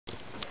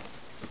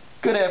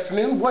Good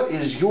afternoon. What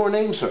is your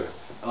name, sir?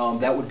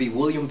 That would be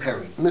William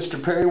Perry.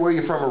 Mr. Perry, where are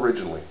you from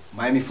originally?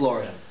 Miami,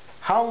 Florida.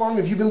 How long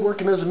have you been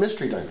working as a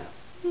mystery diner?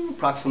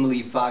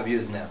 Approximately 5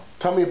 years now.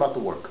 Tell me about the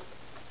work.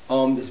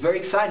 It's very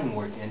exciting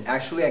work, and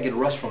actually I get a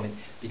rush from it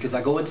because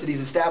I go into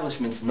these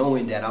establishments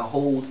knowing that I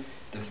hold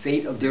the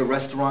fate of their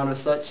restaurant or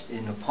such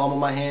in the palm of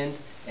my hands,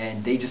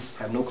 and they just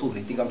have no clue.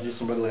 They think I'm just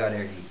some regular guy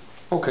there to eat.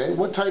 Okay.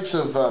 What types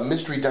of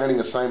mystery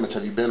dining assignments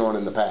have you been on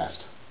in the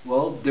past?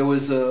 Well, there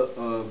was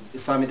a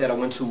assignment that I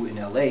went to in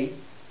LA.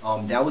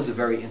 That was a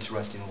very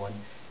interesting one.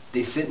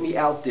 They sent me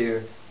out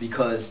there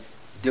because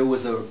there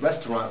was a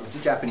restaurant, it was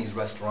a Japanese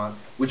restaurant,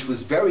 which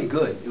was very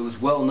good. It was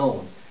well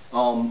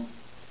known.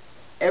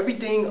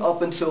 Everything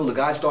up until the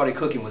guy started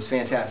cooking was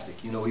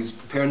fantastic. You know, he was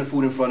preparing the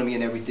food in front of me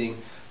and everything,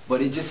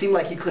 but it just seemed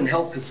like he couldn't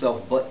help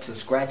himself but to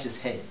scratch his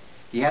head.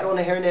 He had on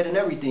a hairnet and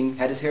everything,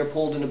 had his hair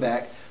pulled in the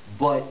back,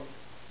 but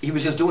he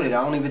was just doing it.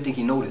 I don't even think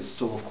he noticed.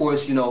 So of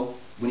course, you know,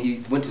 when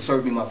he went to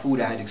serve me my food,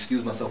 I had to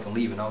excuse myself and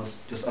leave, and I was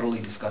just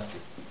utterly disgusted.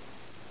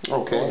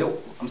 Okay.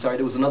 I'm sorry,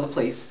 there was another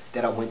place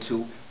that I went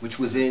to, which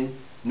was in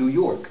New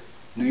York.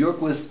 New York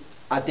was,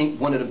 I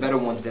think, one of the better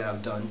ones that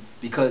I've done,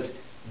 because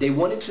they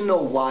wanted to know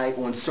why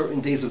on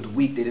certain days of the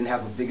week they didn't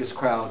have the biggest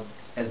crowd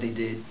as they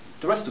did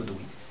the rest of the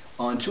week.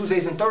 On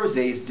Tuesdays and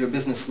Thursdays, their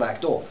business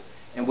slacked off.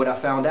 And what I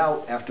found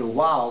out after a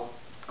while,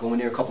 going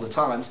there a couple of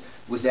times,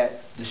 was that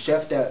the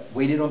chef that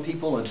waited on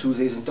people on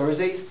Tuesdays and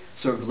Thursdays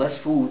served less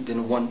food than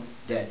the one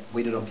that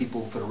waited on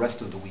people for the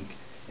rest of the week.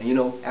 And you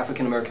know,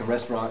 African American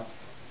restaurant,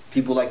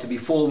 people like to be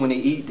full when they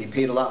eat. They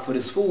paid a lot for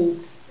this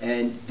food,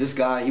 and this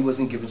guy, he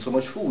wasn't given so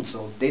much food.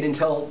 So they didn't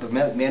tell the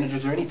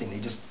managers or anything. They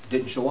just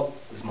didn't show up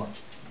as much.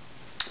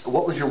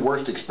 What was your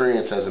worst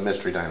experience as a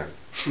mystery diner?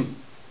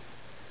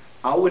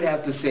 I would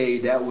have to say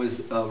that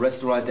was a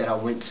restaurant that I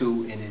went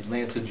to in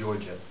Atlanta,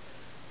 Georgia.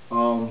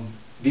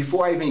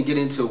 Before I even get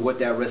into what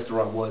that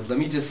restaurant was, let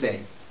me just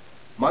say,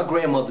 my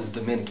grandmother's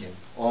Dominican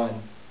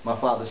on my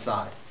father's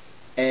side,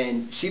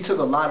 and she took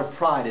a lot of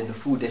pride in the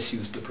food that she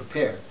used to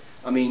prepare.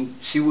 I mean,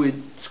 she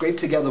would scrape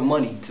together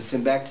money to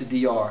send back to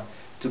DR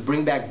to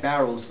bring back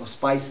barrels of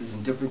spices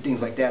and different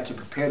things like that to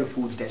prepare the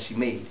foods that she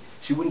made.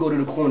 She wouldn't go to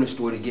the corner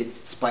store to get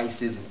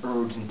spices and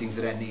herbs and things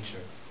of that nature.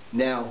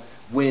 Now,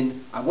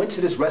 when I went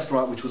to this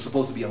restaurant, which was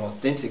supposed to be an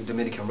authentic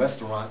Dominican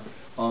restaurant,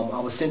 I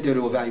was sent there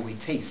to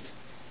evaluate taste.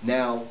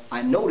 Now,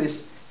 I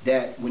noticed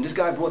that when this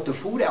guy brought the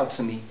food out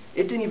to me,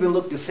 it didn't even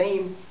look the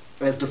same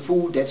as the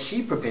food that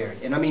she prepared.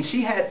 And I mean,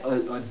 she had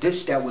a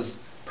dish that was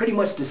pretty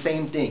much the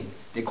same thing.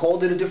 They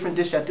called it a different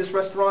dish at this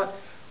restaurant.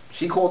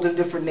 She called it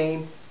a different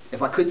name.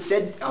 If I could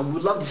said, I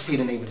would love to say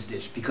the name of this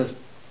dish, because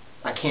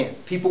I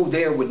can't. People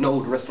there would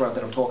know the restaurant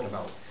that I'm talking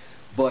about.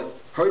 But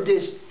her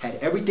dish had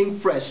everything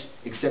fresh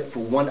except for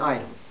one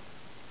item.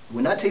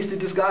 When I tasted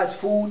this guy's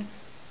food,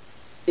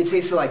 it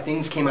tasted like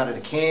things came out of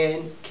the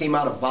can, came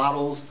out of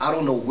bottles. I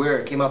don't know where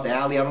it came out the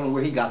alley. I don't know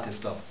where he got this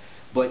stuff.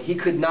 But he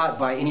could not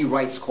by any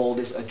rights call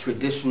this a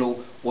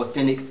traditional,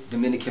 authentic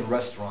Dominican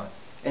restaurant.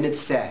 And it's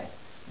sad.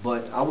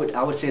 But I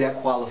would say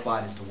that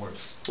qualified as the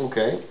worst.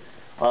 Okay.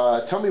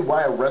 Tell me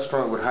why a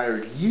restaurant would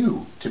hire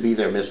you to be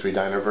their mystery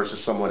diner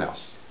versus someone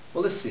else.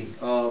 Well, let's see.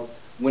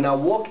 When I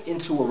walk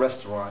into a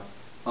restaurant,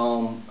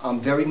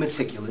 I'm very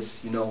meticulous.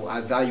 You know, I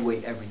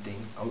evaluate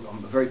everything.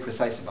 I'm very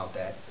precise about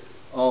that.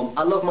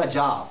 I love my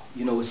job.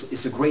 You know,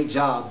 it's a great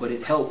job, but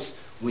it helps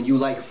when you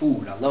like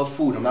food. I love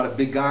food. I'm not a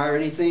big guy or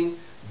anything,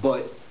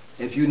 but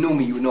if you knew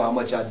me, you would know how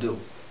much I do.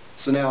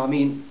 So now, I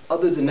mean,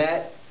 other than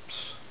that,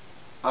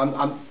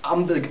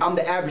 I'm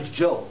the average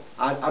Joe.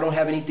 I don't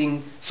have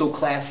anything so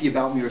classy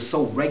about me or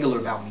so regular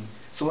about me.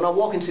 So when I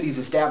walk into these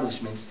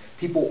establishments,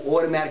 people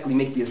automatically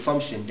make the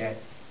assumption that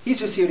he's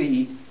just here to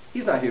eat.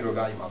 He's not here to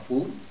evaluate my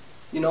food.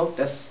 You know,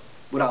 that's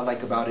what I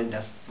like about it, and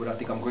that's what I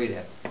think I'm great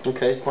at.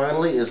 Okay,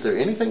 finally, is there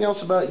anything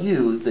else about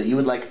you that you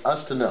would like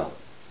us to know?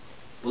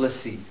 Well, let's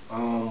see.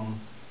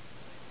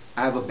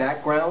 I have a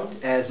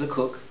background as a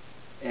cook,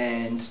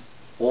 and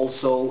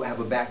also have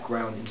a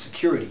background in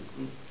security.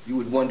 You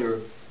would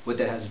wonder what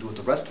that has to do with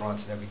the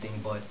restaurants and everything,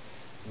 but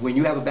when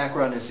you have a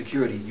background in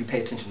security, you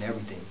pay attention to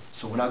everything.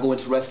 So when I go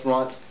into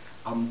restaurants,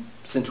 I'm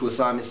sent to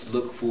assignments to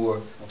look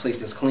for a place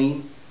that's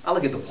clean. I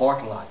look at the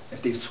parking lot,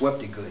 if they've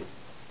swept it good.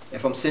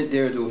 If I'm sent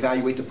there to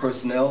evaluate the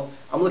personnel,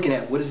 I'm looking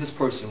at what is this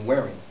person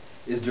wearing.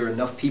 Is there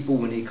enough people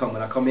when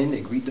I come in,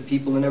 they greet the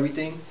people and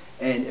everything?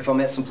 And if I'm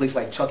at some place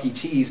like Chuck E.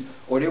 Cheese,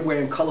 or they're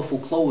wearing colorful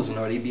clothes, and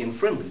are they being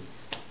friendly?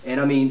 And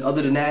I mean,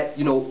 other than that,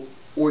 you know,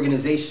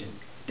 organization.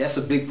 That's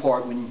a big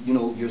part when, you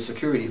know, you're a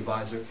security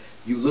advisor.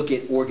 You look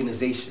at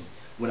organization.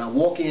 When I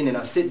walk in and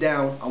I sit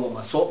down, I want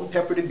my salt and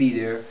pepper to be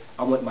there.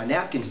 I want my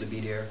napkins to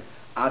be there.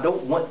 I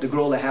don't want the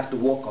girl to have to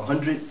walk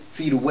 100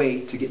 feet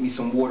away to get me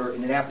some water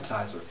and an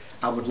appetizer.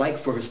 I would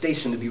like for her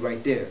station to be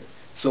right there.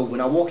 So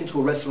when I walk into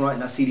a restaurant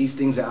and I see these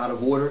things are out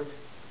of order,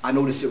 I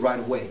notice it right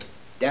away.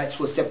 That's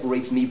what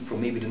separates me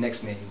from maybe the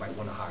next man you might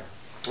want to hire.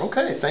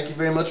 Okay, thank you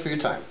very much for your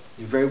time.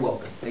 You're very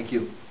welcome. Thank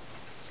you.